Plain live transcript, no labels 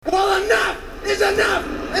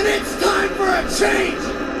change!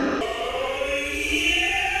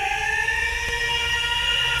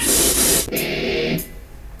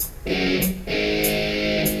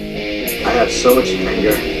 I have so much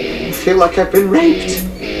anger. I feel like I've been raped.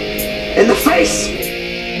 In the face!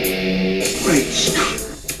 Great Scott.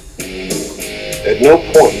 At no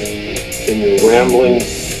point in your rambling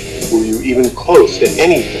were you even close to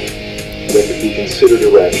anything that could be considered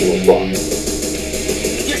a rational thought.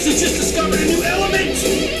 Guess you just discovered a new element!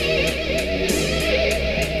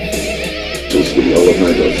 This is the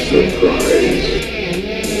element of surprise.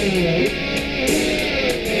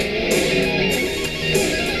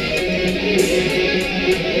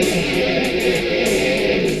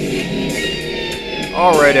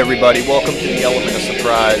 Alright everybody, welcome to the Element of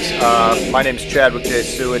Surprise. My name's Chadwick J.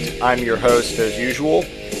 Sewitt. I'm your host as usual.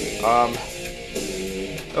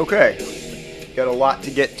 Okay, got a lot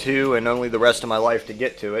to get to and only the rest of my life to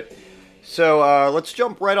get to it. So let's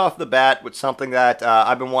jump right off the bat with something that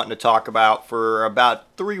I've been wanting to talk about for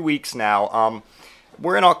about 3 weeks now.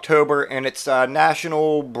 We're in October and it's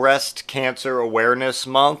National Breast Cancer Awareness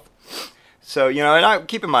Month. So, and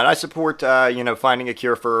keep in mind, I support, finding a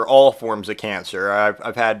cure for all forms of cancer.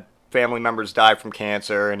 I've had family members die from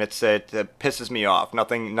cancer, and it pisses me off.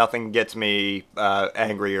 Nothing gets me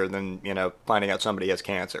angrier than, finding out somebody has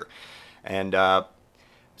cancer. And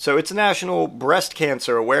so it's National Breast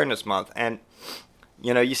Cancer Awareness Month, and,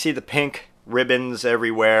 you see the pink ribbons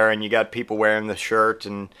everywhere, and you got people wearing the shirt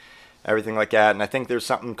and everything like that. And I think there's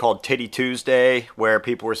something called Titty Tuesday where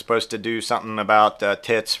people were supposed to do something about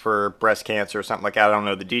tits for breast cancer or something like that. I don't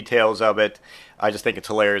know the details of it. I just think it's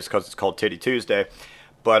hilarious because it's called Titty Tuesday.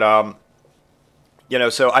 But,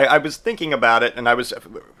 so I was thinking about it and I was,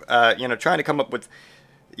 trying to come up with,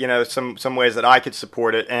 some ways that I could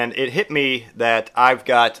support it. And it hit me that I've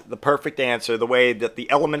got the perfect answer, the way that the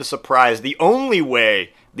element of surprise, the only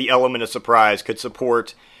way the element of surprise could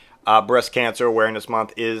support Breast Cancer Awareness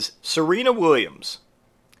Month is Serena Williams.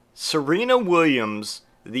 Serena Williams,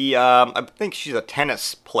 I think she's a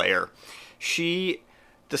tennis player. She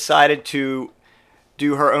decided to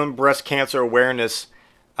do her own breast cancer awareness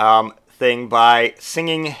thing by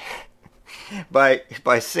singing,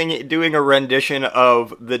 doing a rendition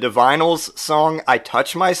of the Divinals song "I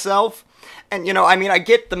Touch Myself." And I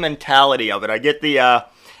get the mentality of it. I get the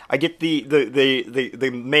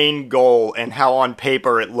main goal and how on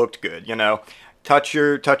paper it looked good, Touch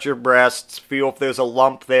your breasts, feel if there's a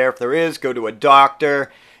lump there. If there is, go to a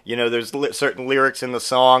doctor. There's certain lyrics in the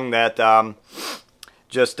song that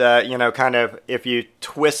kind of, if you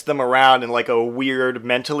twist them around in like a weird,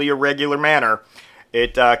 mentally irregular manner,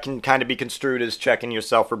 it can kind of be construed as checking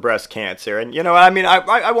yourself for breast cancer. And,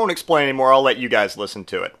 I won't explain anymore. I'll let you guys listen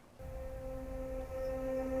to it.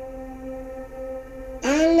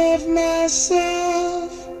 I love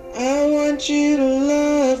myself, I want you to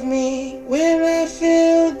love me. When I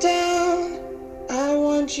feel down, I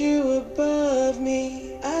want you above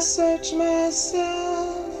me. I search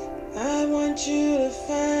myself, I want you to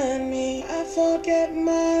find me. I forget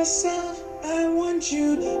myself, I want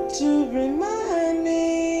you to remind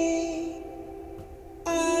me.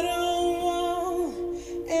 I don't want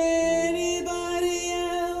anybody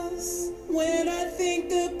else. When I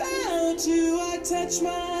think about you, I touch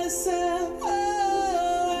myself. Oh,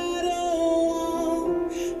 I don't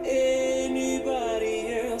want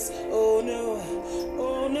anybody else. Oh no,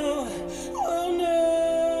 oh no, oh no.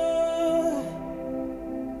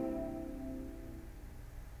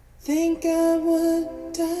 Think I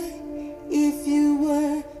would die if you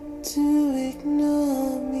were to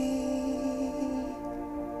ignore me.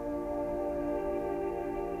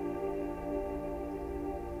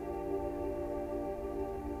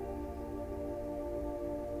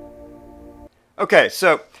 Okay,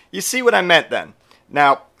 so you see what I meant then.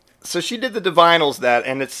 Now, so she did the Divinals that,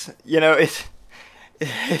 and it's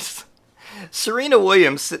Serena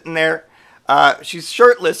Williams sitting there. She's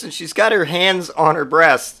shirtless and she's got her hands on her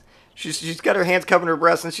breast. She's got her hands covering her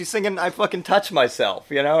breast and she's singing "I fucking touch myself,"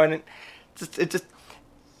 and it just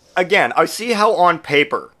again, I see how on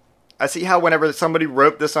paper, I see how whenever somebody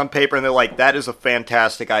wrote this on paper and they're like, that is a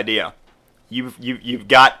fantastic idea. You've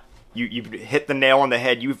hit the nail on the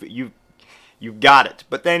head. You've got it.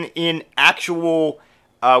 But then in actual,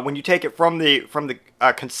 when you take it from the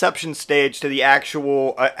conception stage to the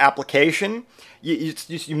actual application, you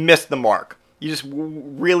missed the mark. You just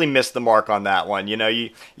really missed the mark on that one.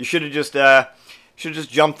 You should have just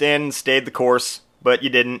jumped in and stayed the course, but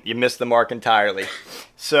you didn't. You missed the mark entirely.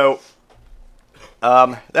 So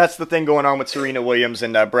that's the thing going on with Serena Williams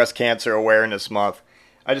and Breast Cancer Awareness Month.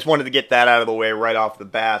 I just wanted to get that out of the way right off the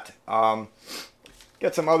bat. Got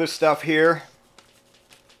some other stuff here.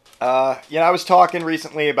 I was talking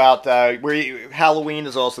recently about Halloween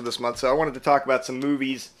is also this month, so I wanted to talk about some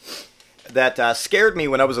movies that scared me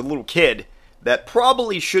when I was a little kid that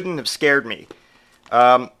probably shouldn't have scared me.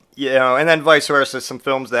 And then vice versa, some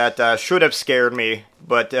films that should have scared me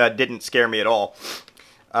but didn't scare me at all.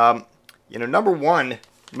 Number one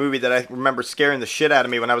movie that I remember scaring the shit out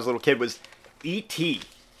of me when I was a little kid was E.T.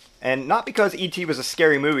 And not because E.T. was a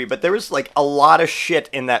scary movie, but there was, like, a lot of shit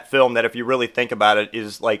in that film that, if you really think about it,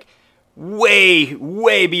 is, like, way,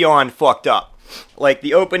 way beyond fucked up. Like,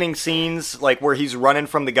 the opening scenes, like, where he's running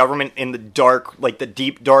from the government in the dark, like, the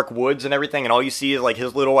deep, dark woods and everything, and all you see is, like,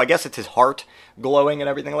 his little, I guess it's his heart glowing and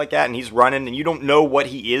everything like that, and he's running, and you don't know what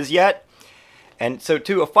he is yet. And so,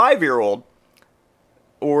 to a 5-year-old,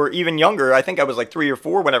 or even younger, I think I was like 3 or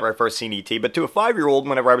 4 whenever I first seen E.T., but to a 5-year-old,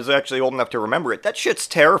 whenever I was actually old enough to remember it, that shit's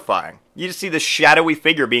terrifying. You just see this shadowy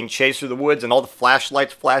figure being chased through the woods and all the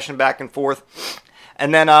flashlights flashing back and forth.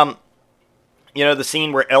 And then, the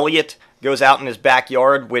scene where Elliot goes out in his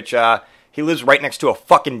backyard, which, he lives right next to a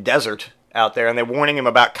fucking desert out there, and they're warning him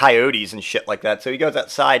about coyotes and shit like that. So he goes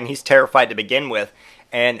outside, and he's terrified to begin with,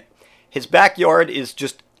 and his backyard is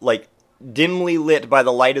just, like, dimly lit by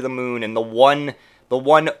the light of the moon, and the one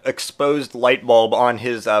exposed light bulb on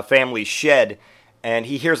his family's shed, and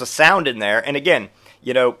he hears a sound in there, and again,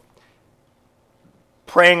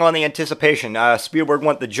 preying on the anticipation. Spielberg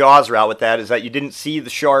went the Jaws route with that, is that you didn't see the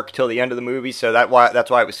shark till the end of the movie, so that's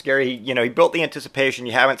why it was scary. He built the anticipation.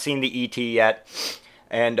 You haven't seen the E.T. yet,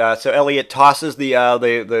 and so Elliot tosses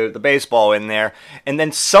the baseball in there, and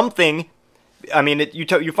then something. I mean,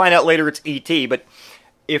 you find out later it's E.T., but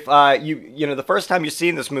if the first time you're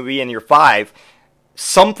seeing this movie and you're 5.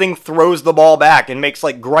 Something throws the ball back and makes,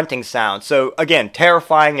 like, grunting sounds. So, again,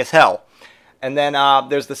 terrifying as hell. And then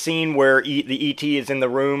there's the scene where the E.T. is in the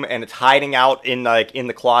room and it's hiding out in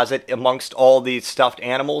the closet amongst all these stuffed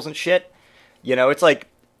animals and shit. It's like,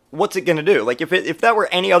 what's it gonna do? Like, if that were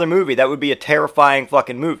any other movie, that would be a terrifying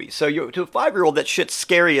fucking movie. So, to a 5-year-old, that shit's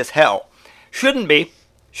scary as hell. Shouldn't be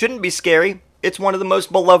scary. It's one of the most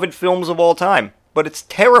beloved films of all time. But it's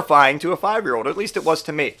terrifying to a 5-year-old. At least it was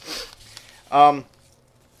to me.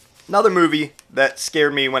 Another movie that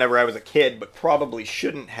scared me whenever I was a kid, but probably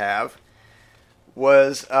shouldn't have,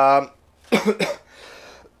 was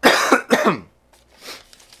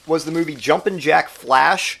was the movie Jumpin' Jack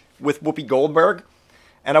Flash with Whoopi Goldberg.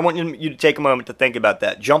 And I want you to take a moment to think about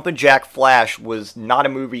that. Jumpin' Jack Flash was not a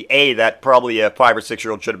movie, that probably a 5 or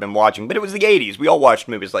 6-year-old should have been watching, but it was the 80s. We all watched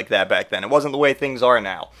movies like that back then. It wasn't the way things are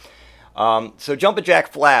now. So Jumpin'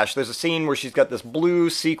 Jack Flash, there's a scene where she's got this blue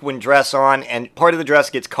sequin dress on, and part of the dress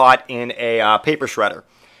gets caught in a paper shredder,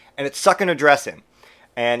 and it's sucking her dress in.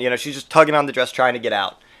 And, she's just tugging on the dress trying to get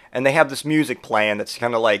out. And they have this music playing that's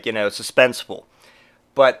kind of like, suspenseful.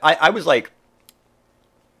 But I was like,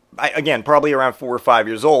 again, probably around 4 or 5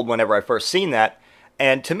 years old whenever I first seen that.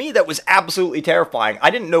 And to me, that was absolutely terrifying. I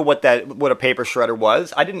didn't know what a paper shredder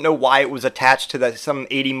was. I didn't know why it was attached to some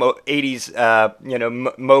 80s,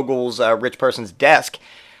 mogul's rich person's desk.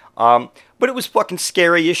 But it was fucking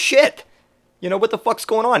scary as shit. What the fuck's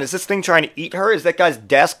going on? Is this thing trying to eat her? Is that guy's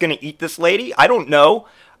desk going to eat this lady? I don't know.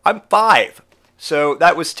 I'm 5. So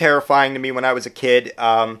that was terrifying to me when I was a kid.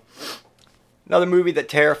 Another movie that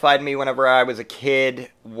terrified me whenever I was a kid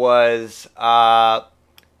was...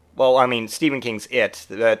 Stephen King's It,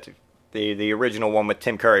 the original one with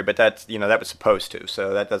Tim Curry, but that's, that was supposed to,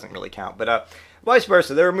 so that doesn't really count. But vice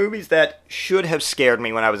versa, there are movies that should have scared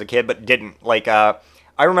me when I was a kid, but didn't. Like, I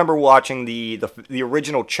remember watching the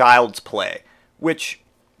original Child's Play, which,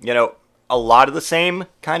 a lot of the same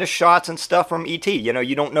kind of shots and stuff from E.T.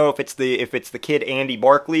 You don't know if it's the kid Andy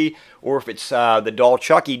Barkley or if it's the doll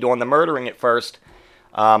Chucky doing the murdering at first.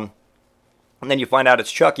 And then you find out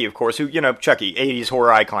it's Chucky, of course, who, Chucky, 80s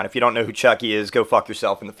horror icon. If you don't know who Chucky is, go fuck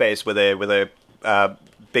yourself in the face with a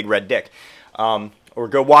big red dick. Or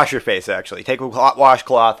go wash your face, actually. Take a hot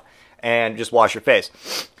washcloth and just wash your face.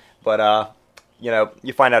 But,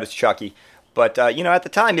 you find out it's Chucky. But, at the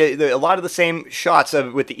time, a lot of the same shots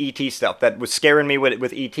with the E.T. stuff that was scaring me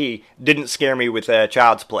with E.T. didn't scare me with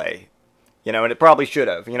Child's Play. And it probably should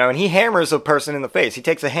have. And he hammers a person in the face. He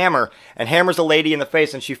takes a hammer and hammers a lady in the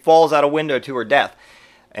face, and she falls out a window to her death.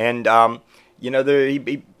 And,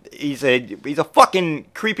 he's a fucking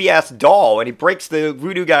creepy-ass doll, and he breaks the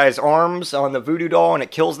voodoo guy's arms on the voodoo doll, and it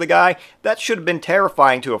kills the guy. That should have been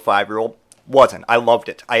terrifying to a 5-year-old. Wasn't. I loved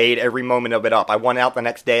it. I ate every moment of it up. I went out the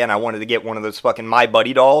next day, and I wanted to get one of those fucking My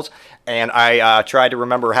Buddy dolls, and I tried to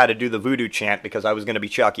remember how to do the voodoo chant because I was going to be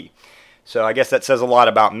Chucky. So I guess that says a lot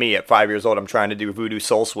about me. At 5 years old, I'm trying to do voodoo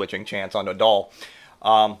soul-switching chants on a doll.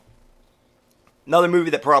 Another movie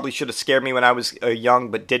that probably should have scared me when I was young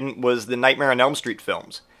but didn't was the Nightmare on Elm Street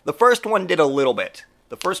films. The first one did a little bit.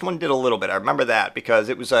 I remember that because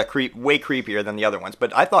it was way creepier than the other ones.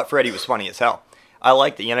 But I thought Freddy was funny as hell. I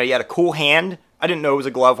liked it. You know, he had a cool hand. I didn't know it was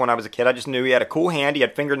a glove when I was a kid. I just knew he had a cool hand. He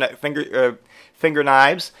had finger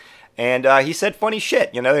knives. And he said funny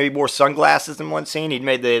shit. You know, he wore sunglasses in one scene. He'd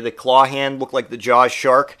made the claw hand look like the Jaws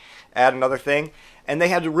shark. Add another thing. And they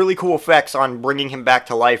had really cool effects on bringing him back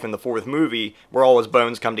to life in the fourth movie, where all his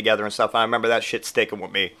bones come together and stuff. And I remember that shit sticking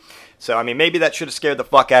with me. So, I mean, maybe that should have scared the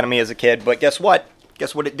fuck out of me as a kid. But guess what?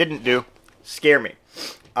 Guess what it didn't do? Scare me.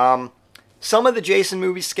 Some of the Jason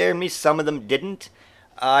movies scared me. Some of them didn't.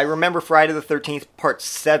 I remember Friday the 13th Part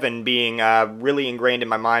 7 being really ingrained in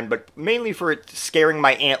my mind, but mainly for it scaring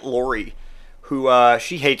my Aunt Lori, who,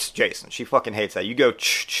 she hates Jason. She fucking hates that. You go,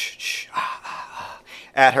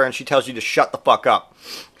 at her and she tells you to shut the fuck up.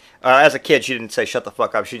 As a kid, she didn't say shut the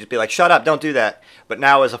fuck up. She'd just be like, shut up, don't do that. But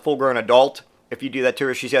now as a full-grown adult, if you do that to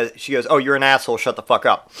her, she goes, oh, you're an asshole, shut the fuck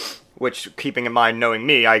up. Which, keeping in mind, knowing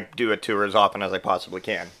me, I do it to her as often as I possibly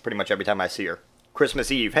can. Pretty much every time I see her.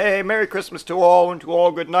 Christmas Eve, hey, Merry Christmas to all, and to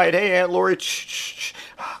all good night. Hey, Aunt Lori,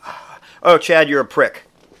 oh, Chad, you're a prick.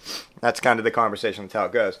 That's kind of the conversation, that's how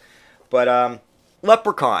it goes. But,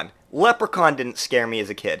 Leprechaun. Leprechaun didn't scare me as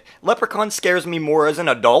a kid. Leprechaun scares me more as an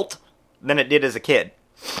adult than it did as a kid.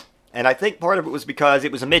 And I think part of it was because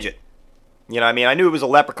it was a midget. You know what I mean? I knew it was a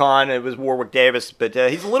leprechaun, it was Warwick Davis, but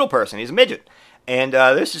he's a little person, he's a midget. And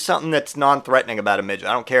there's just something that's non-threatening about a midget.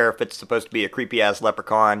 I don't care if it's supposed to be a creepy-ass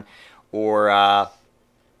leprechaun, or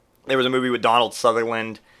there was a movie with Donald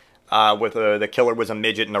Sutherland, with the killer was a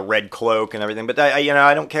midget in a red cloak and everything. But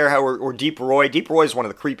I don't care how, or Deep Roy. Deep Roy is one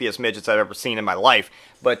of the creepiest midgets I've ever seen in my life.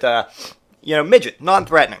 But midget,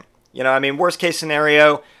 non-threatening. You know, I mean, worst case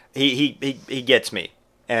scenario, he gets me,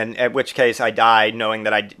 and at which case I die knowing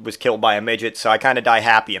that I was killed by a midget. So I kind of die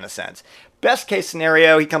happy in a sense. Best case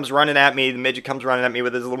scenario, he comes running at me. The midget comes running at me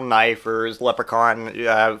with his little knife or his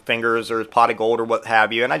leprechaun fingers or his pot of gold or what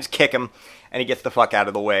have you, and I just kick him, and he gets the fuck out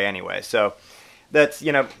of the way anyway. So that's,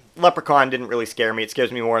 Leprechaun didn't really scare me. It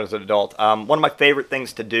scares me more as an adult. One of my favorite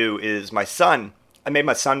things to do is I made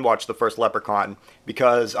my son watch the first Leprechaun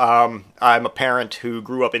because I'm a parent who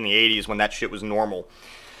grew up in the 80s when that shit was normal.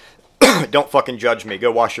 Don't fucking judge me.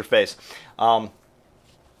 Go wash your face.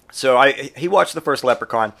 So he watched the first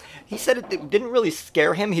Leprechaun. He said it didn't really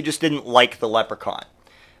scare him. He just didn't like the Leprechaun.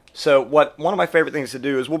 So one of my favorite things to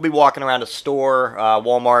do is we'll be walking around a store,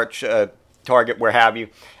 Walmart, Target, where have you,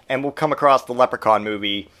 and we'll come across the Leprechaun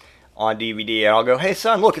movie on DVD, and I'll go, hey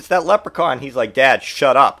son, look, it's that Leprechaun. He's like, Dad,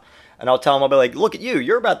 shut up. And I'll tell him, I'll be like, look at you,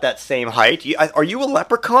 you're about that same height. Are you a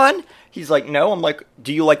leprechaun? He's like, no. I'm like,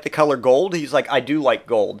 do you like the color gold? He's like, I do like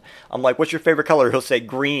gold. I'm like, what's your favorite color? He'll say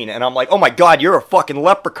green. And I'm like, oh my God, you're a fucking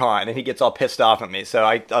leprechaun. And he gets all pissed off at me. So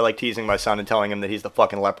I like teasing my son and telling him that he's the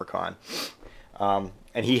fucking leprechaun.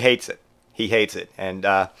 And he hates it. He hates it. And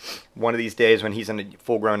one of these days when he's a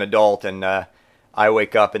full-grown adult and I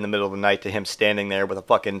wake up in the middle of the night to him standing there with a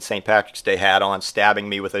fucking St. Patrick's Day hat on, stabbing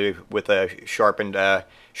me with a sharpened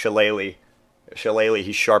shillelagh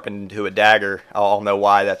he's sharpened to a dagger. I'll know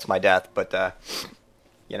why that's my death, but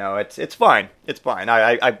it's fine. It's fine.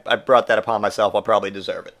 I brought that upon myself. I'll probably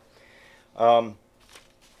deserve it.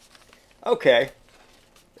 Okay.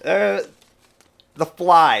 The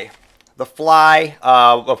Fly. The Fly.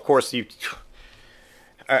 Of course,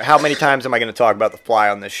 how many times am I going to talk about The Fly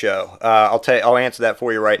on this show? I'll answer that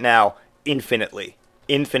for you right now. Infinitely.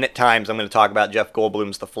 Infinite times I'm going to talk about Jeff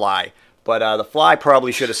Goldblum's The Fly. But The Fly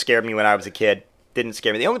probably should have scared me when I was a kid. Didn't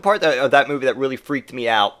scare me. The only part of that movie that really freaked me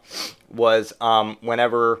out was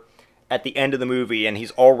whenever at the end of the movie and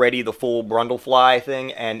he's already the full Brundlefly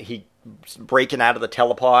thing and he's breaking out of the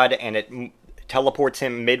telepod and it teleports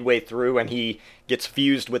him midway through and he gets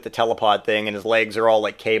fused with the telepod thing and his legs are all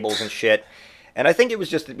like cables and shit. And I think it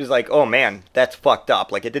was like, oh man, that's fucked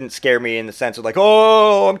up. Like, it didn't scare me in the sense of like,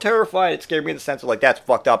 oh, I'm terrified. It scared me in the sense of like, that's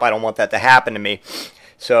fucked up. I don't want that to happen to me.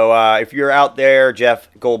 So if you're out there, Jeff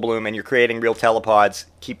Goldblum, and you're creating real telepods,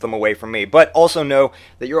 keep them away from me. But also know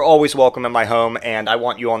that you're always welcome in my home, and I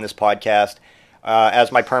want you on this podcast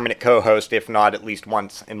as my permanent co-host, if not at least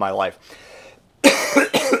once in my life.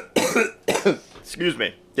 Excuse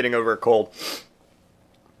me, getting over a cold.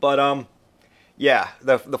 But, yeah,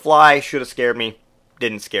 the Fly should have scared me,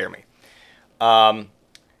 didn't scare me. No,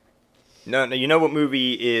 you know what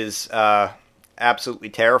movie is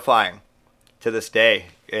absolutely terrifying to this day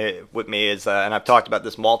with me is, and I've talked about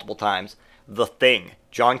this multiple times, The Thing.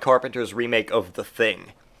 John Carpenter's remake of The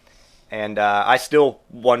Thing. And I still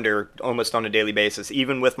wonder almost on a daily basis,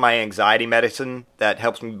 even with my anxiety medicine that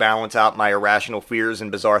helps me balance out my irrational fears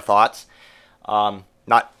and bizarre thoughts,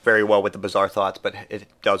 Not very well with the bizarre thoughts, but it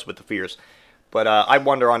does with the fears. But I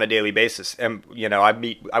wonder on a daily basis, and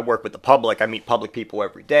I work with the public. I meet public people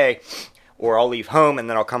every day, or I'll leave home and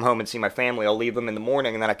then I'll come home and see my family. I'll leave them in the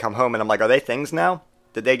morning and then I come home and I'm like, are they things now?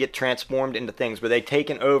 Did they get transformed into things? Were they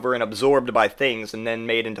taken over and absorbed by things and then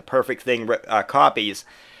made into perfect thing copies,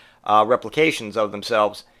 replications of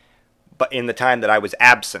themselves, but in the time that I was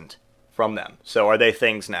absent from them? So are they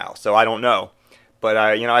things now? So I don't know. But,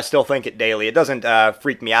 I still think it daily. It doesn't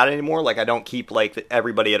freak me out anymore. Like, I don't keep, like,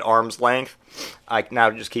 everybody at arm's length. I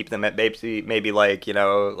now just keep them at maybe like,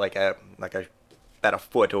 about a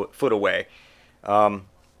foot away. So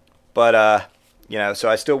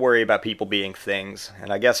I still worry about people being things.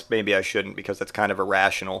 And I guess maybe I shouldn't because that's kind of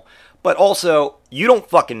irrational. But also, you don't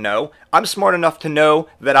fucking know. I'm smart enough to know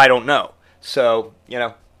that I don't know. So,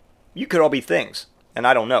 you could all be things, and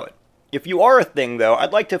I don't know it. If you are a thing, though,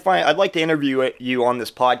 I'd like to interview you on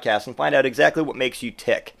this podcast and find out exactly what makes you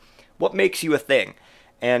tick, what makes you a thing,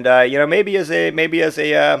 and maybe as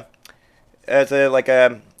a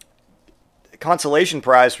consolation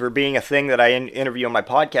prize for being a thing that I interview on my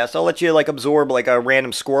podcast, I'll let you absorb a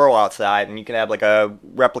random squirrel outside, and you can have a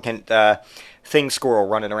replicant thing squirrel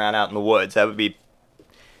running around out in the woods. That would be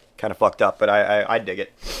kind of fucked up, but I dig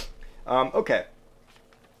it. Okay.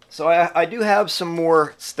 So I do have some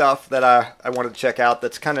more stuff that I wanted to check out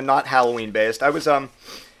that's kind of not Halloween based. I was now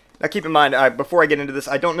keep in mind before I get into this,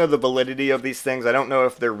 I don't know the validity of these things. I don't know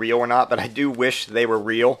if they're real or not, but I do wish they were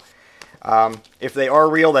real. If they are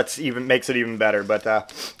real, makes it even better. But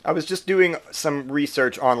I was just doing some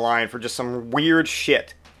research online for just some weird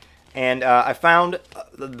shit, and I found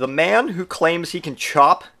the man who claims he can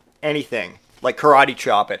chop anything, like karate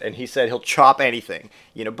chop it, and he said he'll chop anything.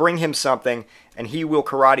 Bring him something, and he will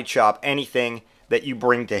karate chop anything that you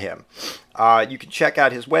bring to him. You can check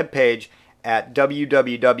out his webpage at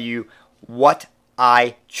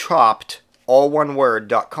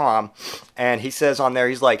www.whatichopped.com, and he says on there,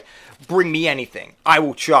 he's like, bring me anything. I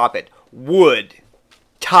will chop it. Wood,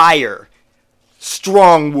 tire,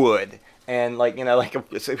 strong wood. And,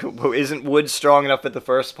 isn't wood strong enough at the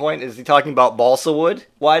first point? Is he talking about balsa wood?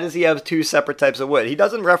 Why does he have two separate types of wood? He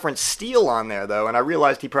doesn't reference steel on there, though, and I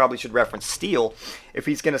realized he probably should reference steel if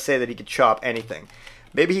he's going to say that he could chop anything.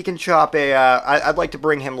 Maybe he can chop I'd like to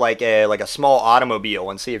bring him a small automobile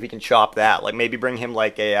and see if he can chop that. Like, maybe bring him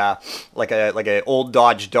a old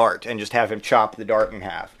Dodge Dart and just have him chop the Dart in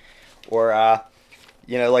half. Or, I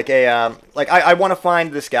want to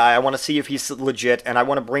find this guy, I want to see if he's legit, and I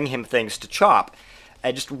want to bring him things to chop.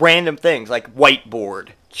 And just random things, like whiteboard,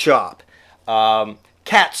 chop.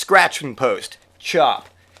 Cat scratching post, chop.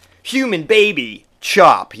 Human baby,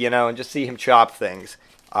 chop, and just see him chop things.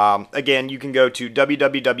 Again, you can go to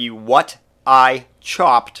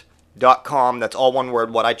www.whatichopped.com, that's all one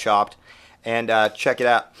word, what I chopped, and check it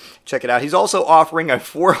out. He's also offering a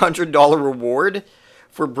 $400 reward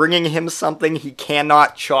for bringing him something he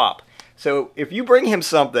cannot chop. So if you bring him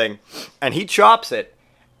something and he chops it,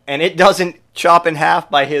 and it doesn't chop in half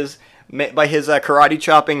by his karate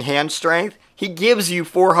chopping hand strength, he gives you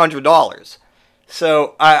 $400.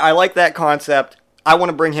 So I like that concept. I want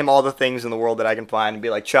to bring him all the things in the world that I can find and be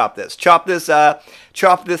like, chop this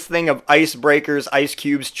thing of icebreakers, ice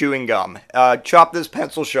cubes, chewing gum. Chop this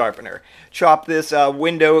pencil sharpener. Chop this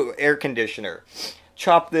window air conditioner.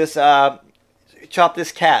 Chop this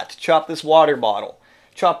cat, chop this water bottle,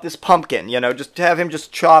 chop this pumpkin, just have him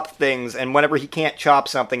just chop things, and whenever he can't chop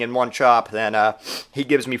something in one chop, then he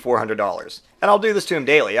gives me $400. And I'll do this to him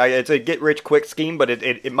daily. It's a get-rich-quick scheme, but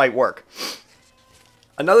it might work.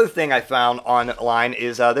 Another thing I found online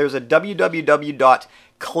is there's a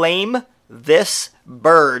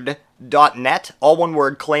www.claimthisbird.net, all one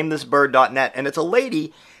word, claimthisbird.net, and it's a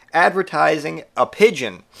lady advertising a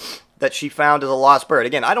pigeon that she found as a lost bird.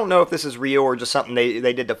 Again, I don't know if this is real or just something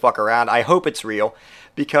they did to fuck around. I hope it's real,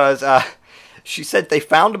 because she said they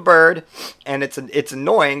found a bird, and it's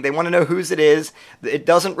annoying. They want to know whose it is. It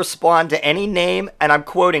doesn't respond to any name, and I'm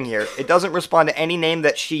quoting here, it doesn't respond to any name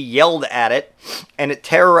that she yelled at it, and it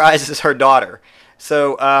terrorizes her daughter.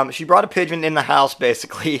 So she brought a pigeon in the house,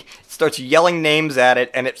 basically, starts yelling names at it,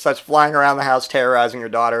 and it starts flying around the house, terrorizing her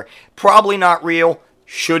daughter. Probably not real,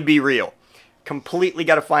 should be real. Completely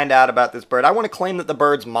got to find out about this bird. I want to claim that the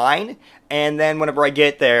bird's mine, and then whenever I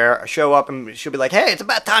get there, I show up and she'll be like, hey, it's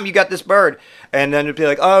about time you got this bird. And then it'll be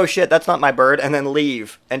like, oh shit, that's not my bird, and then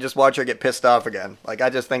leave and just watch her get pissed off again. Like,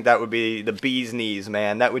 I just think that would be the bee's knees,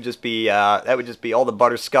 man. That would just be all the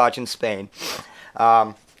butterscotch in Spain.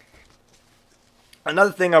 Another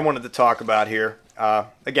thing I wanted to talk about here,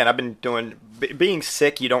 again, I've been being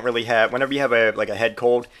sick, you don't really have, whenever you have a head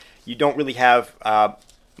cold, you don't really have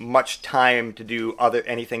much time to do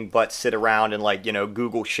anything but sit around and like,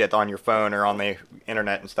 Google shit on your phone or on the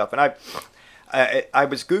internet and stuff. And I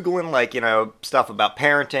was Googling like, stuff about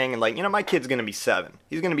parenting and like, my kid's going to be 7.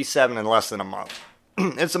 He's going to be 7 in less than a month.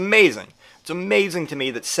 It's amazing. It's amazing to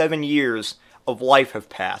me that 7 years of life have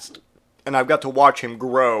passed. And I've got to watch him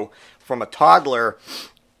grow from a toddler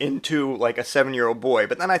into like a 7-year-old boy.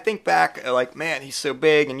 But then I think back like, man, he's so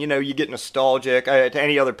big, and you get nostalgic. To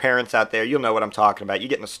any other parents out there, you'll know what I'm talking about. You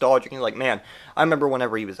get nostalgic and you're like, man, I remember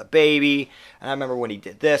whenever he was a baby, and I remember when he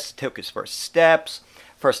did this, took his first steps,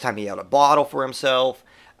 first time he held a bottle for himself.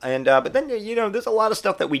 And but then there's a lot of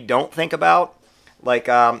stuff that we don't think about, like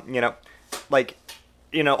all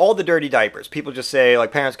the dirty diapers. People just say,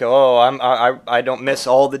 like, parents go, oh, I don't miss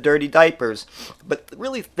all the dirty diapers. But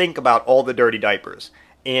really think about all the dirty diapers.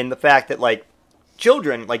 In the fact that, like,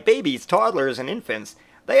 children, like babies, toddlers, and infants,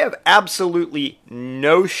 they have absolutely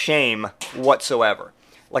no shame whatsoever.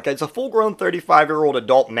 Like, as a full-grown 35-year-old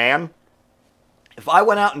adult man, if I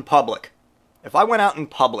went out in public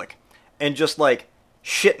and just, like,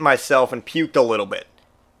 shit myself and puked a little bit,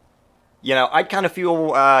 I'd kind of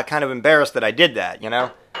feel kind of embarrassed that I did that,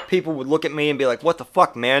 People would look at me and be like, what the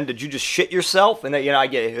fuck, man? Did you just shit yourself? And then,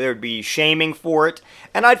 there'd be shaming for it.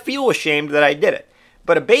 And I'd feel ashamed that I did it.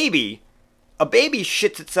 But a baby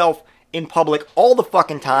shits itself in public all the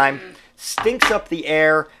fucking time, stinks up the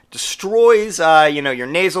air, destroys, your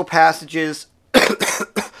nasal passages.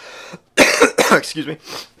 Excuse me.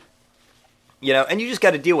 And you just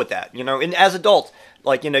got to deal with that, And as adults,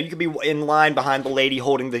 like, you could be in line behind the lady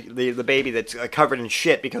holding the baby that's covered in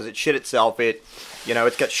shit because it shit itself.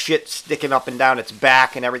 It's got shit sticking up and down its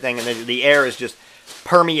back and everything, and the air is just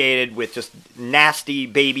permeated with just nasty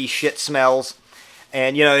baby shit smells.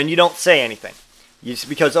 And, and you don't say anything.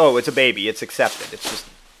 Because, it's a baby. It's accepted.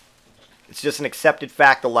 It's just an accepted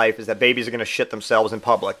fact of life is that babies are going to shit themselves in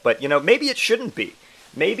public. But, maybe it shouldn't be.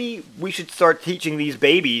 Maybe we should start teaching these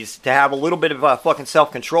babies to have a little bit of fucking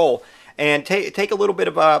self-control and take a little bit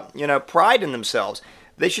of, pride in themselves.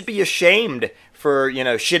 They should be ashamed for,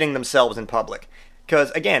 shitting themselves in public.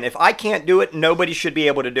 Because, again, if I can't do it, nobody should be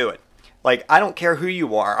able to do it. Like, I don't care who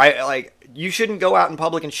you are. You shouldn't go out in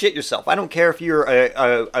public and shit yourself. I don't care if you're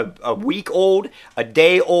a week old, a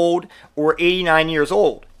day old, or 89 years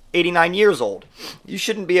old. 89 years old. You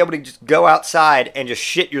shouldn't be able to just go outside and just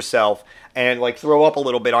shit yourself and like throw up a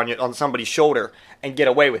little bit on somebody's shoulder and get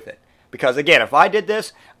away with it. Because again, if I did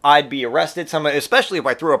this, I'd be arrested. Especially if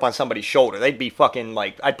I threw up on somebody's shoulder, they'd be fucking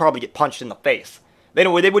like, I'd probably get punched in the face. They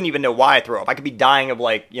wouldn't even know why I threw up. I could be dying of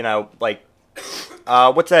what's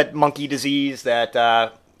that monkey disease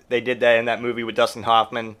that they did that in that movie with Dustin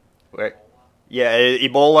Hoffman?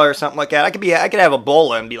 Ebola or something like that. I could have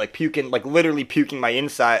Ebola and be like puking, like literally puking my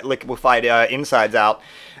liquefied insides out.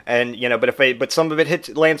 And but some of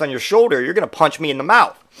it lands on your shoulder, you're gonna punch me in the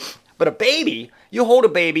mouth. But a baby, you hold a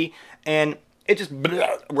baby and it just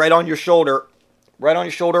right on your shoulder,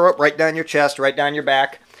 up, right down your chest, right down your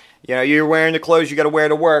back. You're wearing the clothes you got to wear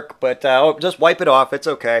to work, but just wipe it off. It's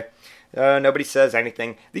okay. Nobody says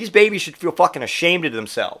anything. These babies should feel fucking ashamed of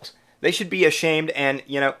themselves. They should be ashamed, and,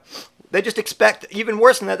 they just expect, even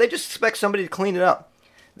worse than that, they just expect somebody to clean it up.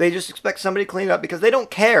 They just expect somebody to clean it up because they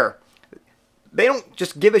don't care. They don't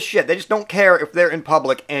just give a shit. They just don't care if they're in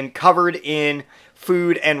public and covered in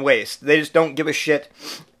food and waste. They just don't give a shit.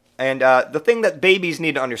 And the thing that babies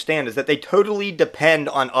need to understand is that they totally depend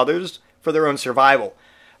on others for their own survival.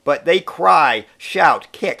 But they cry,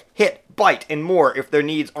 shout, kick, hit, bite, and more if their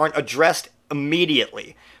needs aren't addressed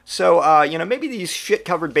immediately. So, maybe these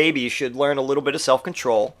shit-covered babies should learn a little bit of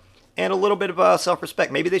self-control and a little bit of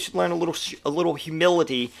self-respect. Maybe they should learn a little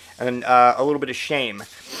humility and a little bit of shame.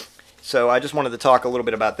 So I just wanted to talk a little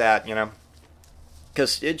bit about that,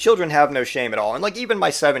 because children have no shame at all. And, like, even my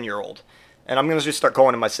 7-year-old, and I'm going to just start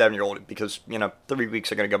calling him my 7-year-old because, 3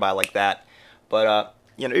 weeks are going to go by like that. But,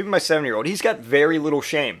 even my 7-year-old, he's got very little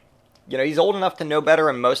shame. He's old enough to know better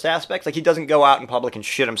in most aspects. Like, he doesn't go out in public and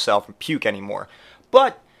shit himself and puke anymore.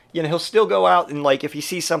 But, he'll still go out and, like, if he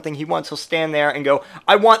sees something he wants, he'll stand there and go,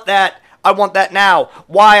 I want that now.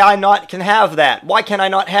 Why I not can have that? Why can I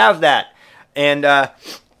not have that? And,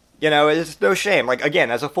 it's no shame. Like,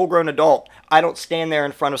 again, as a full-grown adult, I don't stand there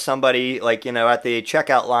in front of somebody, like, at the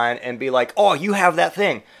checkout line and be like, oh, you have that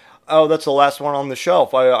thing. Oh, that's the last one on the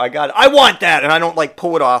shelf. I got it. I want that! And I don't, like,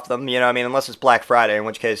 pull it off them, unless it's Black Friday, in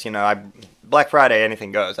which case, Black Friday,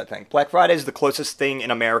 anything goes, I think. Black Friday is the closest thing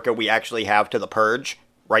in America we actually have to the purge,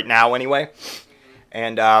 right now, anyway.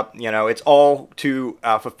 And, it's all to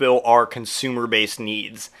fulfill our consumer-based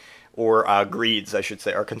needs, or greeds, I should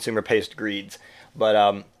say, our consumer-based greeds.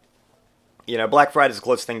 But, Black Friday is the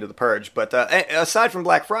closest thing to the purge. But aside from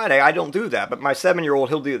Black Friday, I don't do that. But my 7-year-old,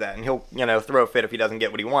 he'll do that. And he'll, throw a fit if he doesn't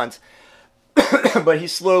get what he wants. But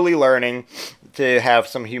he's slowly learning to have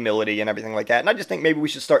some humility and everything like that. And I just think maybe we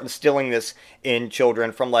should start instilling this in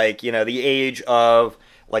children from, the age of,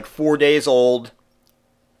 4 days old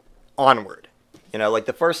onward.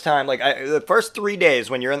 The first time, the first 3 days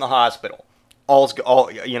when you're in the hospital,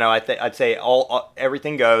 I'd say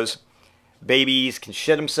everything goes. Babies can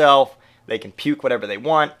shit themselves. They can puke whatever they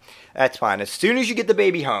want. That's fine. As soon as you get the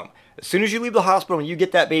baby home, as soon as you leave the hospital and you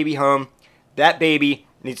get that baby home, that baby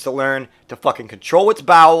needs to learn to fucking control its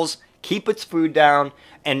bowels, keep its food down,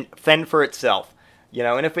 and fend for itself.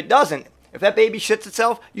 And if it doesn't, if that baby shits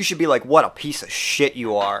itself, you should be like, what a piece of shit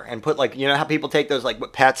you are. And put how people take those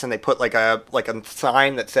with pets and they put a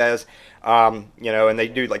sign that says, and they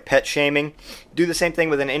do pet shaming. Do the same thing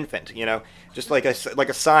with an infant, just like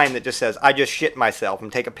a sign that just says, I just shit myself,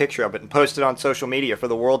 and take a picture of it and post it on social media for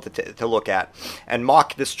the world to look at and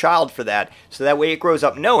mock this child for that. So that way it grows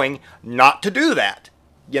up knowing not to do that.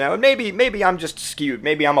 And maybe I'm just skewed.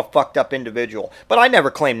 Maybe I'm a fucked up individual, but I never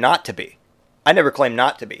claim not to be. And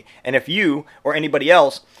if you or anybody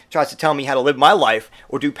else tries to tell me how to live my life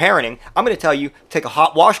or do parenting, I'm going to tell you, take a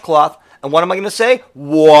hot washcloth, and what am I going to say?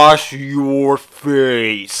 Wash your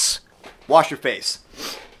face. Wash your face.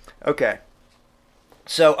 Okay.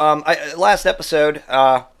 So, last episode,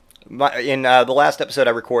 the last episode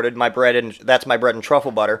I recorded, that's my bread and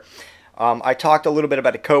truffle butter. I talked a little bit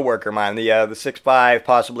about a coworker of mine, the 6'5",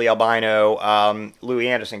 possibly albino, Louis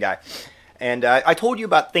Anderson guy. And I told you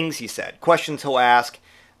about things he said, questions he'll ask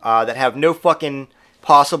that have no fucking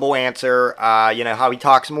possible answer. How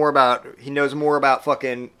he knows more about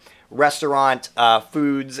fucking restaurant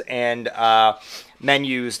foods and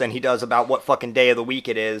menus than he does about what fucking day of the week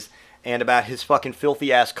it is, and about his fucking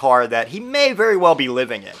filthy ass car that he may very well be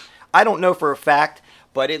living in. I don't know for a fact,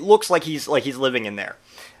 but it looks like he's living in there.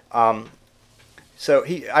 So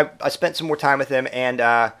I spent some more time with him,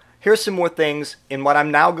 and here's some more things in what I'm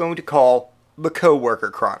now going to call the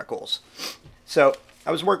Coworker Chronicles. So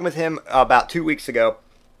I was working with him about 2 weeks ago,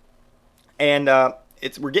 and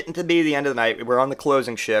we're getting to be the end of the night. We're on the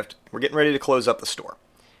closing shift. We're getting ready to close up the store.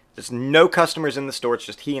 There's no customers in the store. It's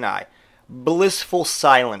just he and I. Blissful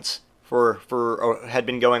silence had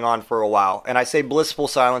been going on for a while. And I say blissful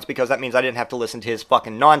silence because that means I didn't have to listen to his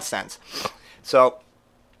fucking nonsense. So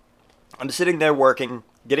I'm sitting there working,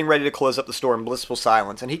 getting ready to close up the store in blissful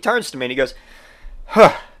silence. And he turns to me and he goes,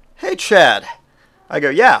 Hey, Chad. I go,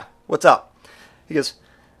 yeah, what's up? He goes,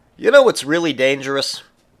 you know what's really dangerous?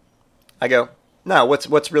 I go, no,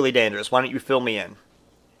 what's really dangerous? Why don't you fill me in?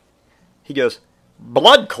 He goes,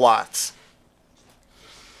 blood clots.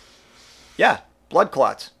 Yeah, blood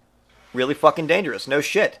clots. Really fucking dangerous. No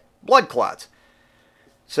shit. Blood clots.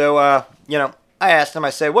 So, I asked him,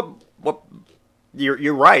 I say, what,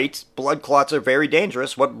 you're right. Blood clots are very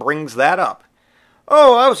dangerous. What brings that up?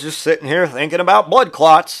 Oh, I was just sitting here thinking about blood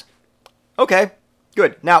clots. Okay,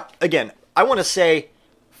 good. Now, again, I want to say,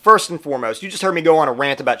 first and foremost, you just heard me go on a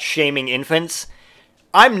rant about shaming infants.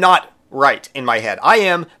 I'm not right in my head. I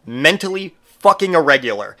am mentally fucking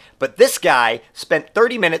irregular. But this guy spent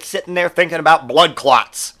 30 minutes sitting there thinking about blood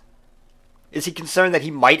clots. Is he concerned that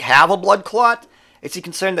he might have a blood clot? Is he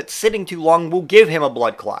concerned that sitting too long will give him a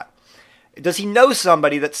blood clot? Does he know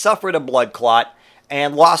somebody that suffered a blood clot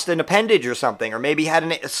and lost an appendage or something? Or maybe had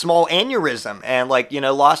a small aneurysm and,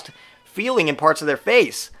 lost feeling in parts of their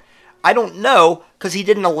face? I don't know, because he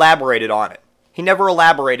didn't elaborate on it. He never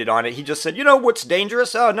elaborated on it. He just said, what's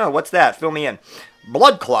dangerous? Oh, no, what's that? Fill me in.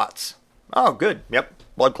 Blood clots. Oh, good. Yep,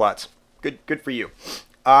 blood clots. Good for you.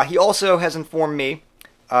 He also has informed me,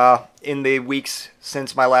 in the weeks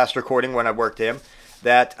since my last recording when I worked him,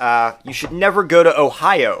 that you should never go to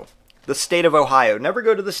Ohio, the state of Ohio. Never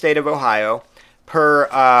go to the state of Ohio, per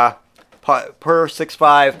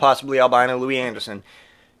 6'5", possibly albino Louis Anderson.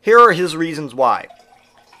 Here are his reasons why.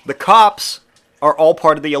 The cops are all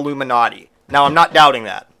part of the Illuminati. Now, I'm not doubting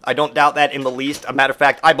that. I don't doubt that in the least. A matter of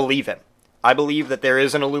fact, I believe him. I believe that there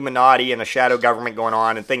is an Illuminati and a shadow government going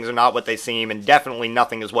on, and things are not what they seem, and definitely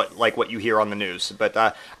nothing is what you hear on the news.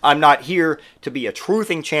 But I'm not here to be a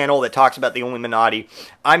truthing channel that talks about the Illuminati.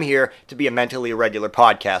 I'm here to be a mentally irregular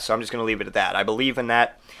podcast, so I'm just going to leave it at that. I believe in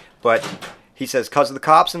that, but he says, because of the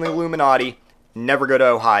cops and the Illuminati, never go to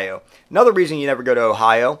Ohio. Another reason you never go to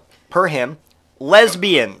Ohio, per him,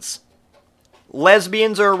 lesbians.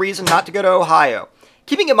 Lesbians are a reason not to go to Ohio.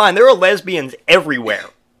 Keeping in mind, there are lesbians everywhere.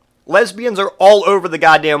 Lesbians are all over the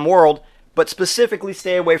goddamn world, but specifically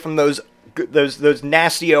stay away from those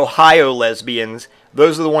nasty Ohio lesbians.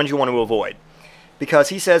 Those are the ones you want to avoid. because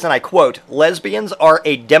he says, and I quote, lesbians are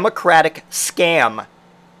a democratic scam.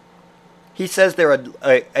 He says they're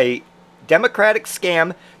a democratic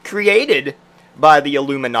scam created by the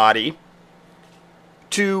Illuminati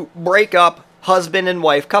to break up husband and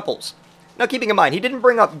wife couples. Now, keeping in mind, he didn't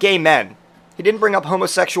bring up gay men. He didn't bring up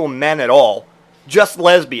homosexual men at all. Just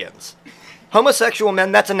lesbians. Homosexual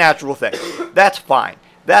men, that's a natural thing. That's fine.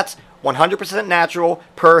 That's 100% natural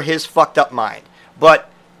per his fucked up mind. But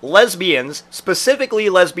lesbians, specifically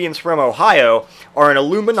lesbians from Ohio, are an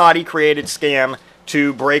Illuminati-created scam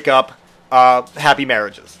to break up happy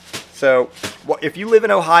marriages. So, if you live in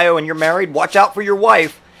Ohio and you're married, watch out for your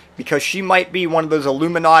wife, because she might be one of those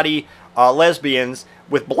Illuminati lesbians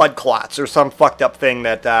with blood clots or some fucked up thing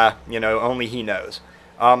that, only he knows.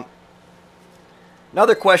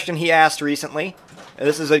 Another question he asked recently, and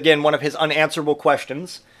this is, again, one of his unanswerable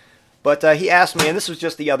questions, but he asked me, and this was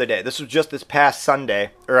just the other day, this was just this past Sunday,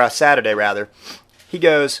 or Saturday, rather. He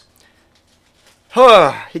goes,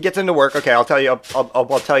 he gets into work. Okay, I'll tell you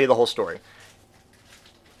the whole story.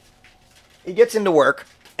 He gets into work,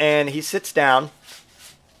 and he sits down,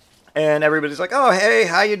 and everybody's like, oh, hey,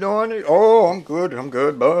 how you doing? Oh, I'm good,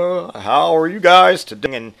 how are you guys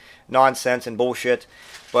today? And nonsense and bullshit.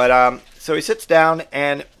 But, so he sits down,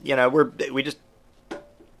 and,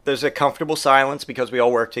 there's a comfortable silence because we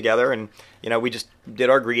all work together, and, we just did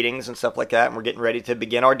our greetings and stuff like that, and we're getting ready to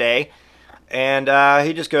begin our day. And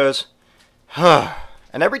he just goes, huh.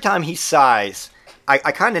 And every time he sighs,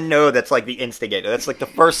 I kind of know that's like the instigator. That's like the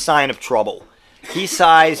first sign of trouble. He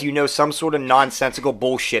sighs, some sort of nonsensical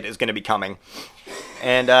bullshit is going to be coming.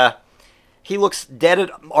 And he looks dead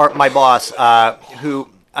at my boss, who,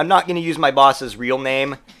 I'm not going to use my boss's real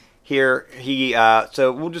name here.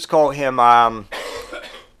 So we'll just call him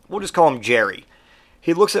Jerry.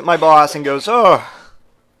 He looks at my boss and goes, oh,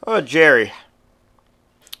 Jerry,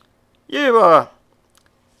 you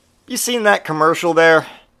seen that commercial there?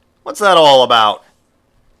 What's that all about?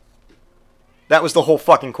 That was the whole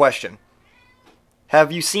fucking question.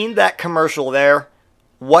 Have you seen that commercial there?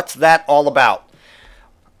 What's that all about?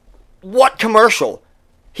 What commercial?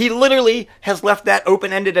 He literally has left that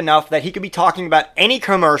open-ended enough that he could be talking about any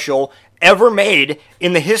commercial ever made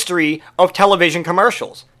in the history of television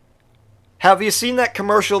commercials. Have you seen that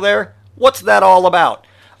commercial there? What's that all about?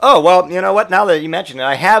 Oh, well, you know what? Now that you mention it,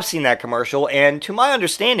 I have seen that commercial, and to my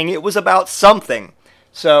understanding, it was about something.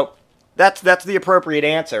 So, that's the appropriate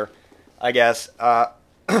answer, I guess.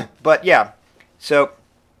 But, yeah. So,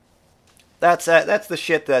 that's the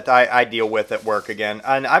shit that I deal with at work again.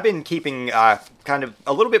 And I've been keeping kind of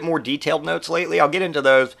a little bit more detailed notes lately. I'll get into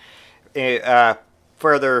those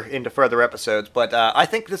further episodes. But I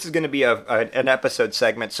think this is going to be an episode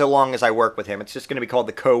segment so long as I work with him. It's just going to be called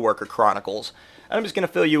the Co-Worker Chronicles. And I'm just going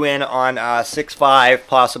to fill you in on 6'5",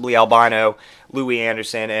 possibly albino, Louis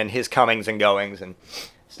Anderson, and his comings and goings and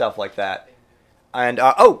stuff like that. And,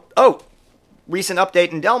 recent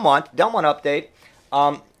update in Delmont update.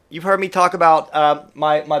 You've heard me talk about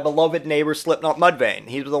my beloved neighbor, Slipknot Mudvayne.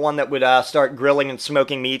 He was the one that would start grilling and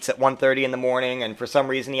smoking meats at 1:30 in the morning, and for some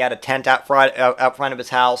reason he had a tent out front of his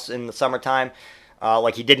house in the summertime.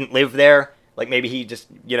 Like he didn't live there. Like maybe he just,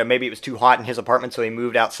 maybe it was too hot in his apartment, so he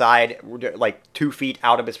moved outside, like 2 feet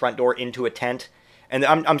out of his front door into a tent. And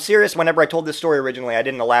I'm serious. Whenever I told this story originally, I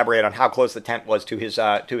didn't elaborate on how close the tent was to his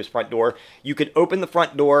front door. You could open the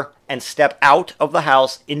front door and step out of the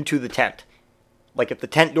house into the tent. Like, if the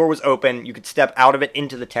tent door was open, you could step out of it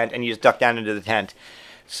into the tent, and you just duck down into the tent.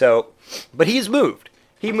 So, but he's moved.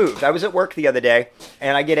 He moved. I was at work the other day,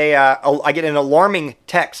 and I get an alarming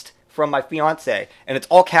text from my fiance, and it's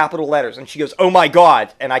all capital letters, and she goes, "Oh my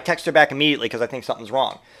God," and I text her back immediately because I think something's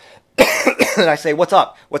wrong. And I say, "What's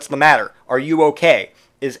up? What's the matter? Are you okay?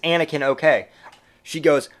 Is Anakin okay?" She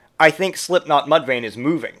goes, "I think Slipknot Mudvayne is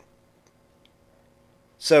moving."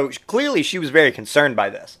 So, clearly she was very concerned by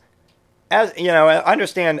this. As I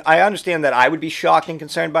understand that I would be shocked and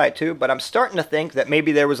concerned by it too, but I'm starting to think that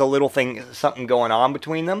maybe there was something going on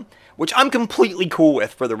between them, which I'm completely cool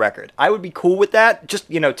with, for the record. I would be cool with that. Just,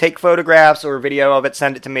 take photographs or a video of it,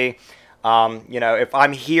 send it to me. If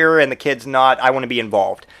I'm here and the kid's not, I want to be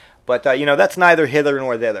involved. But, that's neither hither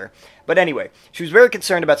nor thither. But anyway, she was very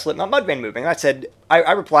concerned about Slipknot Mudvayne moving.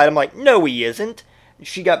 I replied, I'm like, "No, he isn't."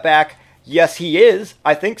 She got back, "Yes, he is.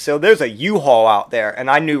 I think so. There's a U-Haul out there." And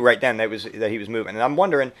I knew right then that he was moving. And I'm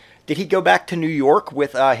wondering, did he go back to New York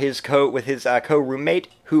with his co-roommate,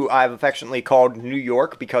 who I've affectionately called New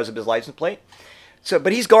York because of his license plate? So,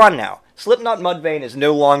 but he's gone now. Slipknot Mudvayne is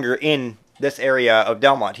no longer in this area of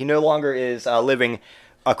Delmont. He no longer is living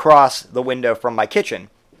across the window from my kitchen.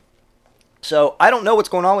 So I don't know what's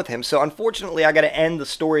going on with him. So unfortunately, I got to end the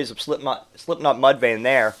stories of Slipknot Mudvayne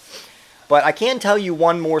there. But I can tell you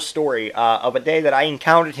one more story of a day that I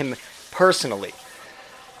encountered him personally.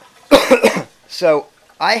 So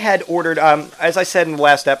I had ordered, as I said in the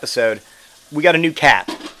last episode, we got a new cat.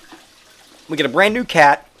 We got a brand new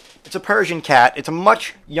cat. It's a Persian cat. It's a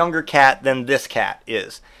much younger cat than this cat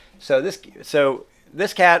is. So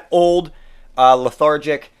this cat, old,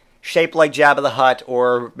 lethargic, shaped like Jabba the Hutt,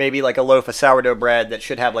 or maybe like a loaf of sourdough bread that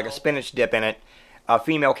should have like a spinach dip in it. A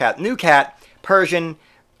female cat. New cat, Persian,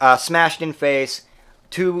 smashed in face,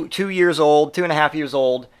 2 years old, 2.5 years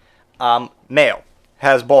old, male,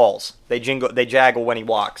 has balls. They jaggle when he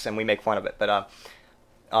walks, and we make fun of it. But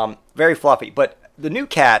very fluffy. But the new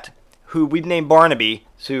cat, who we've named Barnaby,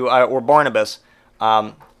 or Barnabas,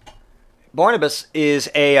 Barnabas is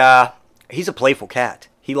he's a playful cat.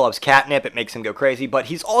 He loves catnip. It makes him go crazy. But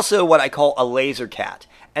he's also what I call a laser cat.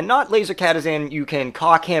 And not laser cat as in you can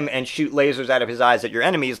cock him and shoot lasers out of his eyes at your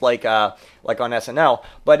enemies like on SNL.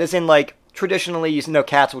 But as in like traditionally, you know,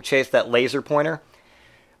 cats will chase that laser pointer.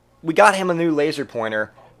 We got him a new laser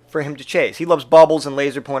pointer for him to chase. He loves bubbles and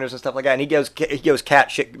laser pointers and stuff like that. And he goes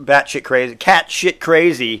cat shit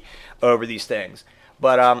crazy over these things.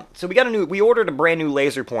 But so we ordered a brand new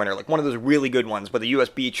laser pointer, like one of those really good ones with a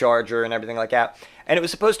USB charger and everything like that. And it was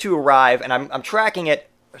supposed to arrive, and I'm tracking it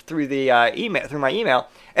through the through my email,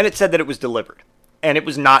 and it said that it was delivered, and it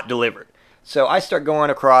was not delivered. So I start going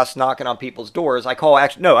across, knocking on people's doors. I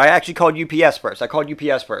actually called UPS first. I called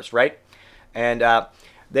UPS first, right? And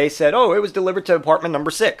they said, oh, it was delivered to apartment number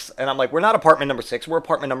 6. And I'm like, we're not apartment number 6, we're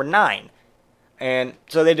apartment number 9. And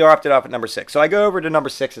so they dropped it off at number 6. So I go over to number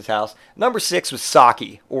 6's house. Number 6 was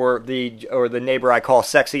Saki, or the neighbor I call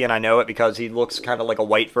Sexy, and I know it because he looks kind of like a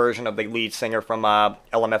white version of the lead singer from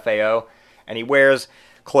LMFAO. And he wears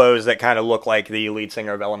clothes that kind of look like the lead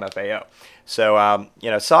singer of LMFAO. So,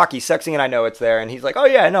 Saki, Sexy, and I know it's there. And he's like, oh,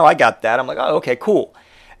 yeah, no, I got that. I'm like, oh, okay, cool.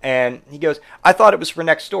 And he goes, I thought it was for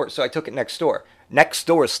next door, so I took it next door. Next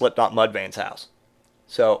door is Slipknot Mudvayne's house.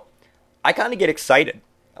 So I kind of get excited.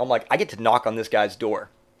 I'm like, I get to knock on this guy's door,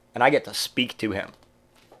 and I get to speak to him.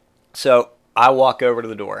 So I walk over to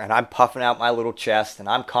the door, and I'm puffing out my little chest, and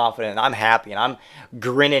I'm confident, and I'm happy, and I'm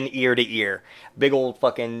grinning ear to ear. Big old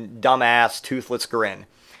fucking dumbass, toothless grin.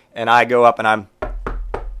 And I go up, and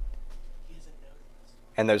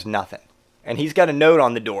and there's nothing. And he's got a note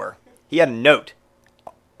on the door. He had a note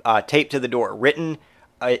taped to the door, written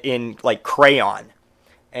in like crayon.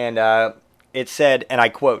 And it said, and I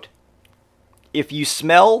quote, "If you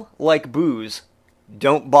smell like booze,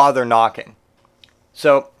 don't bother knocking."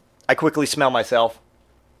 So I quickly smell myself.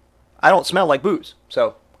 I don't smell like booze,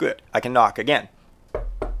 so good. I can knock again.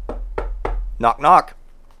 Knock, knock.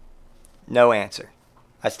 No answer.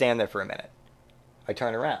 I stand there for a minute. I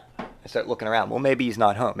turn around. I start looking around. Well, maybe he's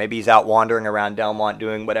not home. Maybe he's out wandering around Delmont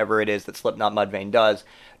doing whatever it is that Slipknot Mudvayne does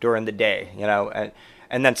during the day,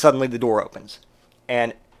 and then suddenly the door opens.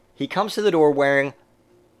 And he comes to the door wearing,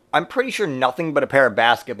 I'm pretty sure, nothing but a pair of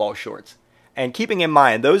basketball shorts. And keeping in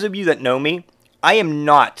mind, those of you that know me, I am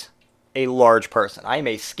not a large person. I am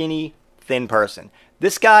a skinny, thin person.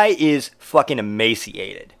 This guy is fucking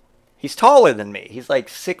emaciated. He's taller than me. He's like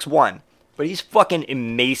 6'1", but he's fucking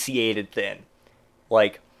emaciated thin.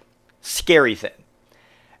 Like, scary thin.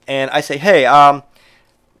 And I say, hey, I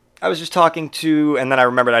was just talking to, and then I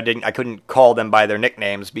remembered I couldn't call them by their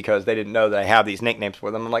nicknames because they didn't know that I have these nicknames for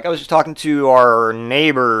them. I'm like, I was just talking to our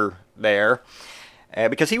neighbor there,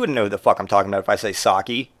 because he wouldn't know who the fuck I'm talking about if I say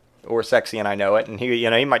Saki or Sexy and I know it, and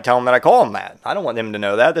he might tell him that I call him that. I don't want him to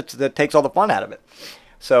know that. That takes all the fun out of it.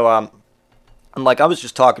 So I'm like, I was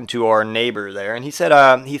just talking to our neighbor there, and he said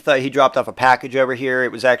he thought he dropped off a package over here.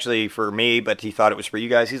 It was actually for me, but he thought it was for you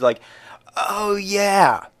guys. He's like, oh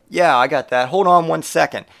yeah, I got that. Hold on 1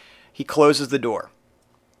 second. He closes the door.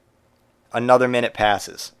 Another minute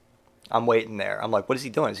passes. I'm waiting there. I'm like, what is he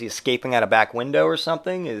doing? Is he escaping out a back window or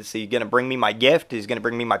something? Is he going to bring me my gift? Is he going to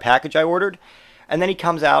bring me my package I ordered? And then he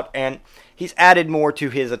comes out, and he's added more to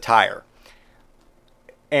his attire.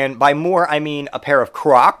 And by more, I mean a pair of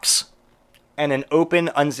Crocs and an open,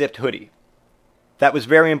 unzipped hoodie. That was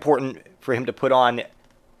very important for him to put on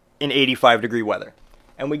in 85-degree weather.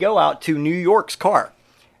 And we go out to New York's car.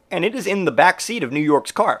 And it is in the back seat of New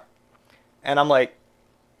York's car. And I'm like,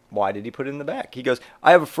 why did he put it in the back? He goes,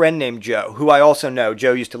 I have a friend named Joe, who I also know.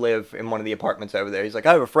 Joe used to live in one of the apartments over there. He's like,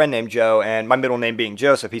 I have a friend named Joe, and my middle name being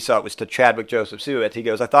Joseph. He saw it was to Chadwick Joseph Suet. He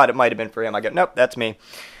goes, I thought it might have been for him. I go, nope, that's me.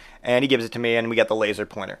 And he gives it to me, and we got the laser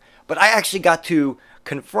pointer. But I actually got to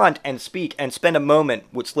confront and speak and spend a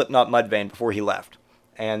moment with Slipknot Mudvayne before he left.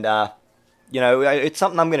 And, it's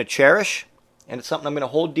something I'm going to cherish and it's something I'm going to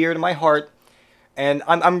hold dear to my heart. And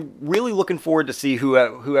I'm really looking forward to see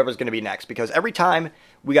whoever's going to be next, because every time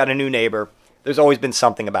we got a new neighbor, there's always been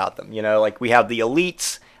something about them. You know, like we have the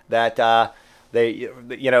elites that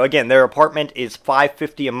again, their apartment is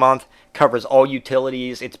 $550 a month, covers all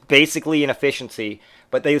utilities. It's basically an efficiency,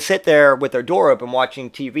 but they sit there with their door open watching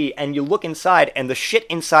TV, and you look inside, and the shit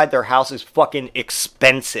inside their house is fucking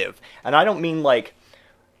expensive. And I don't mean like,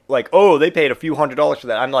 oh, they paid a few $100s for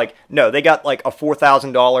that. I'm like, no, they got like a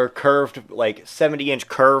 $4,000 curved, like 70-inch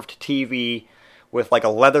curved TV with like a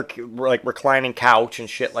leather, like reclining couch and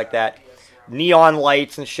shit like that. Neon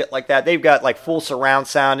lights and shit like that. They've got like full surround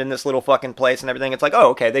sound in this little fucking place and everything. It's like, oh,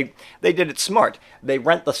 okay, they did it smart. They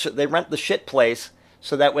rent the shit place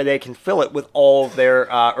so that way they can fill it with all of their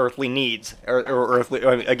earthly needs, or earthly,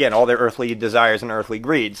 again, all their earthly desires and earthly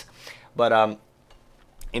greeds. But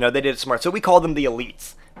they did it smart. So we call them the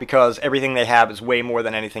elites, because everything they have is way more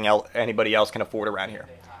than anything else anybody else can afford around here.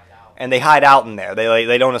 And they hide out in there.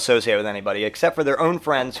 They don't associate with anybody except for their own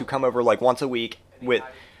friends who come over like once a week with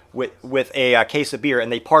a case of beer,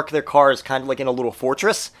 and they park their cars kind of like in a little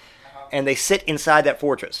fortress, and they sit inside that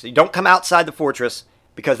fortress. You don't come outside the fortress,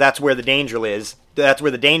 because that's where the danger is. That's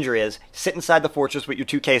where the danger is. Sit inside the fortress with your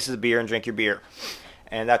 2 cases of beer and drink your beer.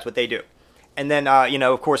 And that's what they do. And then,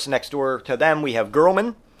 of course, next door to them, we have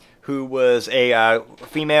Girlman, who was a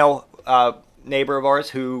female neighbor of ours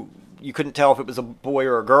who you couldn't tell if it was a boy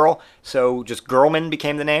or a girl, so just Girlman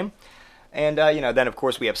became the name. And, then, of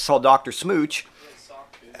course, we have Dr. Smooch,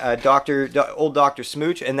 old Dr.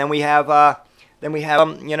 Smooch, and then we have, now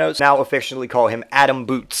officially call him Adam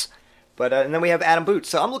Boots. But, and then we have Adam Boots.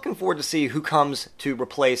 So I'm looking forward to see who comes to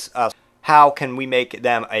replace us. How can we make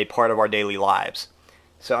them a part of our daily lives?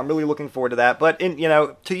 So I'm really looking forward to that. But,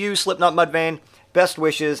 to you, Slipknot Mudvayne, best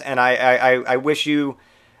wishes, and I wish you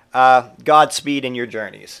Godspeed in your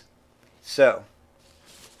journeys. So,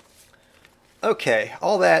 okay,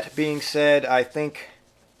 all that being said, I think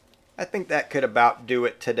that could about do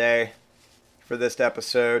it today for this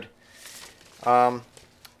episode.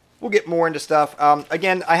 We'll get more into stuff.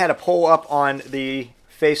 Again, I had a poll up on the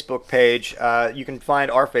Facebook page. You can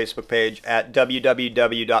find our Facebook page at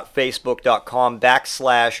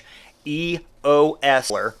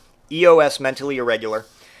www.facebook.com/EOS mentally irregular.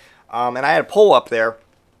 And I had a poll up there,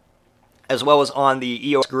 as well as on the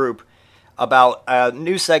EOS group, about a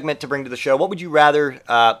new segment to bring to the show. What would you rather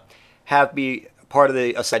have be part of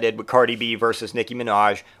the I did with Cardi B versus Nicki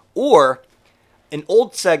Minaj, or an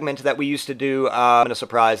old segment that we used to do in a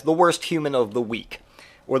surprise, the worst human of the week,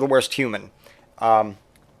 or the worst human.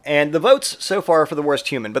 And the votes so far are for the worst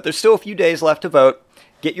human, but there's still a few days left to vote.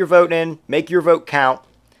 Get your vote in, make your vote count,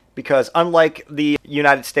 because unlike the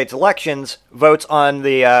United States elections, votes on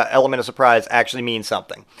the element of surprise actually mean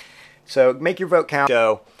something. So make your vote count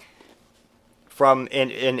from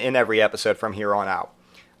in every episode from here on out.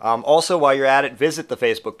 Also, while you're at it, visit the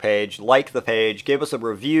Facebook page, like the page, give us a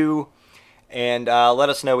review, and let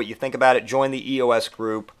us know what you think about it. Join the EOS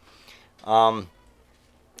group.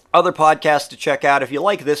 Other podcasts to check out. If you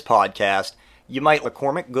like this podcast, you might like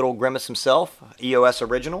McCormick, good old Grimace himself, EOS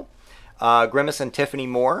original. Grimace and Tiffany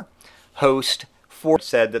Moore, host,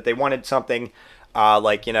 said that they wanted something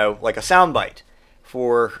like a soundbite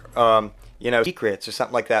for secrets or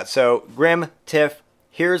something like that. So Grim, Tiff,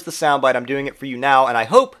 here's the soundbite. I'm doing it for you now, and I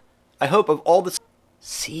hope of all the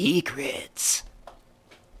secrets.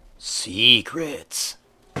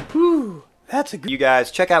 Whew. That's a good. You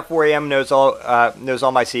guys check out 4am knows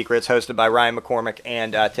all my secrets, hosted by Ryan McCormick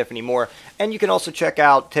and Tiffany Moore, and you can also check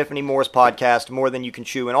out Tiffany Moore's podcast, More Than You Can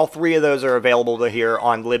Chew, and all 3 of those are available to hear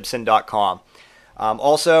on Libsyn.com.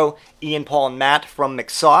 Also, Ian, Paul, and Matt from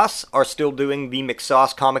McSauce are still doing the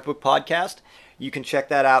McSauce comic book podcast. You can check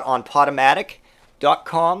that out on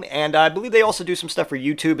Podomatic.com, and I believe they also do some stuff for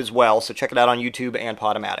YouTube as well, so check it out on YouTube and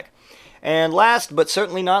Podomatic. And last, but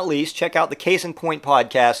certainly not least, check out the Case in Point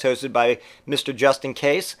podcast hosted by Mr. Justin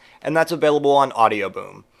Case, and that's available on Audio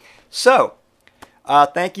Boom. So,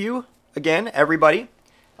 thank you again, everybody.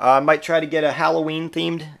 I might try to get a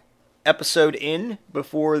Halloween-themed episode in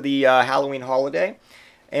before the Halloween holiday,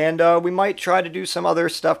 and we might try to do some other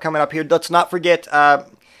stuff coming up here. Let's not forget,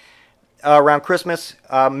 around Christmas,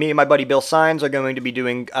 me and my buddy Bill Sines are going to be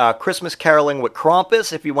doing Christmas caroling with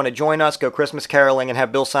Krampus. If you want to join us, go Christmas caroling and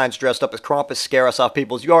have Bill Sines dressed up as Krampus scare us off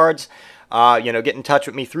people's yards. Get in touch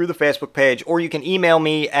with me through the Facebook page, or you can email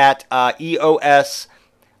me at EOS.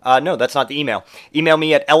 No, that's not the email. Email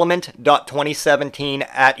me at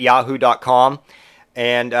element.2017@yahoo.com,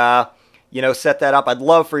 and set that up. I'd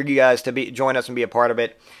love for you guys to join us and be a part of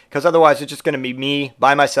it, because otherwise it's just going to be me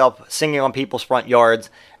by myself singing on people's front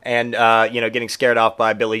yards, and, getting scared off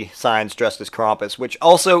by Billy Signs dressed as Krampus, which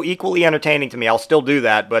also equally entertaining to me. I'll still do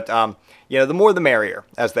that, but, the more the merrier,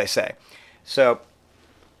 as they say. So,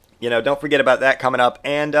 don't forget about that coming up.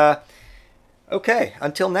 And, okay,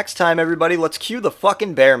 until next time, everybody, let's cue the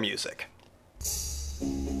fucking bear music.